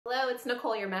Hello, it's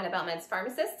Nicole, your Mad About Meds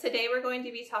Pharmacist. Today we're going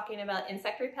to be talking about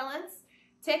insect repellents,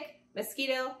 tick,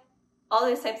 mosquito, all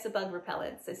those types of bug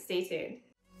repellents, so stay tuned.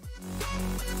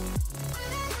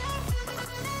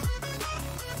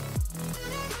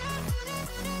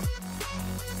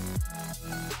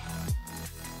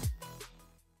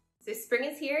 So spring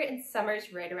is here and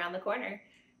summer's right around the corner.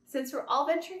 Since we're all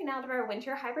venturing out of our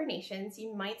winter hibernations,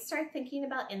 you might start thinking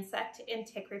about insect and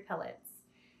tick repellents.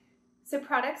 So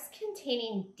products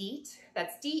containing DEET,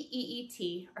 that's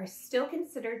D-E-E-T, are still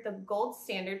considered the gold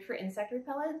standard for insect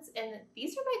repellents, and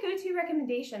these are my go-to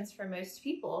recommendations for most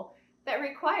people that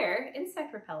require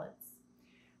insect repellents.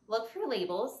 Look for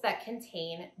labels that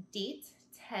contain DEET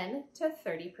 10 to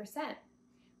 30%.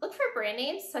 Look for brand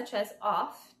names such as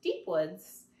Off, Deep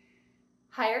Woods.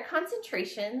 Higher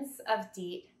concentrations of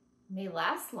DEET may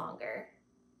last longer.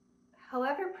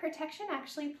 However, protection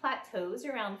actually plateaus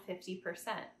around 50%.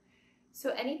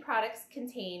 So any products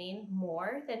containing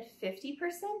more than 50%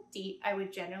 DEET, I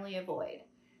would generally avoid.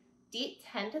 DEET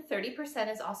 10 to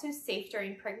 30% is also safe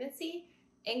during pregnancy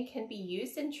and can be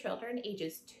used in children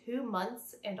ages 2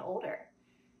 months and older.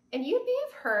 And you may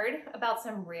have heard about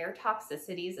some rare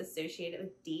toxicities associated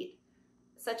with DEET,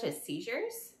 such as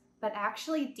seizures, but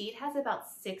actually DEET has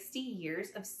about 60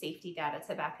 years of safety data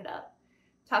to back it up.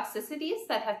 Toxicities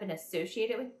that have been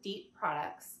associated with DEET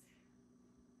products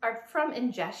are from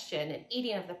ingestion and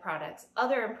eating of the products,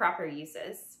 other improper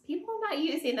uses, people not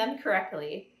using them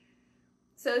correctly.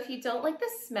 So if you don't like the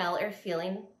smell or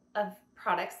feeling of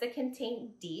products that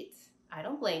contain DEET, I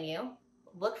don't blame you.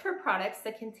 Look for products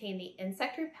that contain the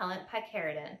insect repellent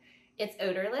picaridin. It's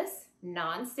odorless,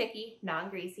 non-sticky,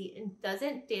 non-greasy, and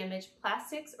doesn't damage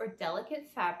plastics or delicate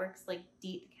fabrics like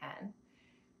DEET can.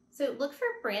 So look for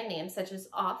brand names such as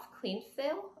Off,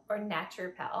 Cleanfill, or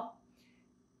Naturepel.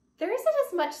 There isn't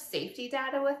as much safety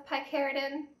data with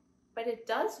picaridin, but it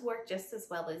does work just as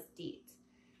well as DEET.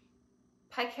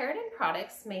 Picaridin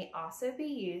products may also be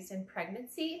used in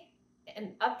pregnancy,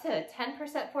 and up to a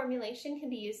 10% formulation can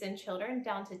be used in children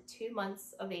down to 2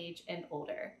 months of age and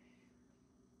older.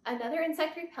 Another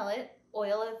insect repellent,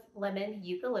 oil of lemon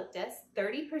eucalyptus,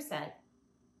 30%,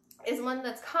 is one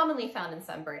that's commonly found in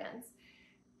some brands.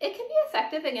 It can be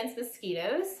effective against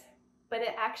mosquitoes, but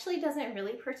it actually doesn't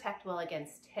really protect well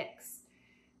against ticks.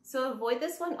 So avoid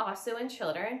this one also in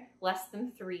children less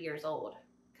than 3 years old,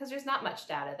 because there's not much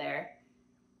data there.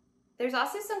 There's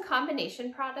also some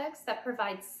combination products that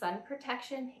provide sun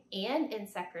protection and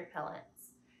insect repellents.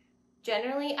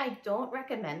 Generally, I don't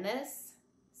recommend this.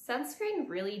 Sunscreen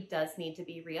really does need to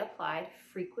be reapplied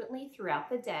frequently throughout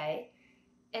the day,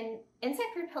 and insect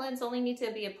repellents only need to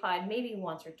be applied maybe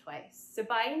once or twice. So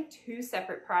buying 2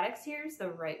 separate products here is the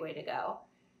right way to go.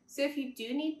 So if you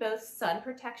do need both sun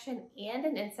protection and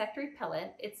an insect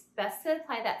repellent, it's best to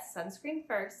apply that sunscreen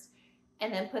first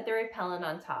and then put the repellent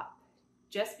on top.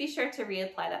 Just be sure to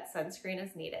reapply that sunscreen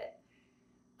as needed.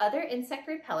 Other insect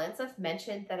repellents I've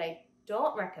mentioned that I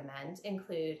don't recommend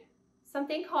include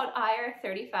something called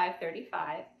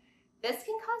IR3535. This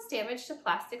can cause damage to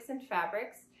plastics and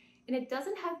fabrics, and it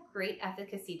doesn't have great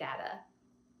efficacy data.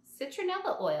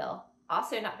 Citronella oil,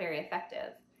 also not very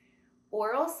effective.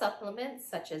 Oral supplements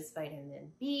such as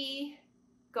vitamin B,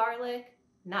 garlic,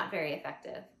 not very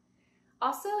effective.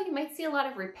 Also, you might see a lot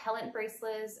of repellent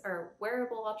bracelets or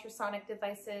wearable ultrasonic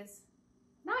devices,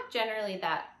 not generally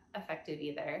that effective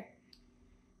either.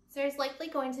 So there's likely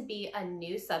going to be a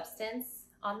new substance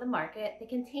on the market that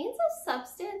contains a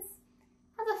substance,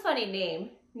 has a funny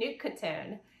name,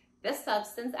 nootkatone. This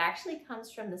substance actually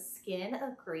comes from the skin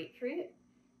of grapefruit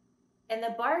and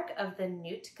the bark of the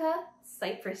Nootka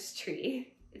cypress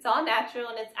tree. It's all natural,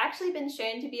 and it's actually been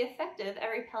shown to be effective at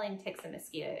repelling ticks and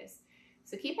mosquitoes.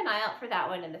 So keep an eye out for that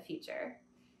one in the future.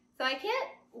 So I can't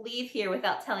leave here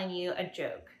without telling you a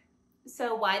joke.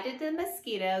 So why did the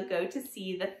mosquito go to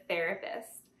see the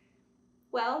therapist?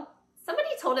 Well, somebody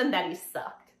told him that he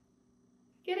sucked.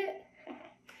 Get it?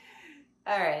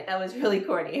 All right, that was really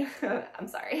corny. I'm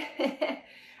sorry.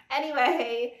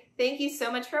 Anyway, thank you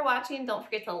so much for watching. Don't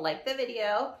forget to like the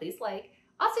video. Please like.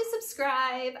 Also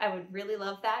subscribe. I would really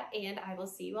love that. And I will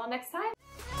see you all next time.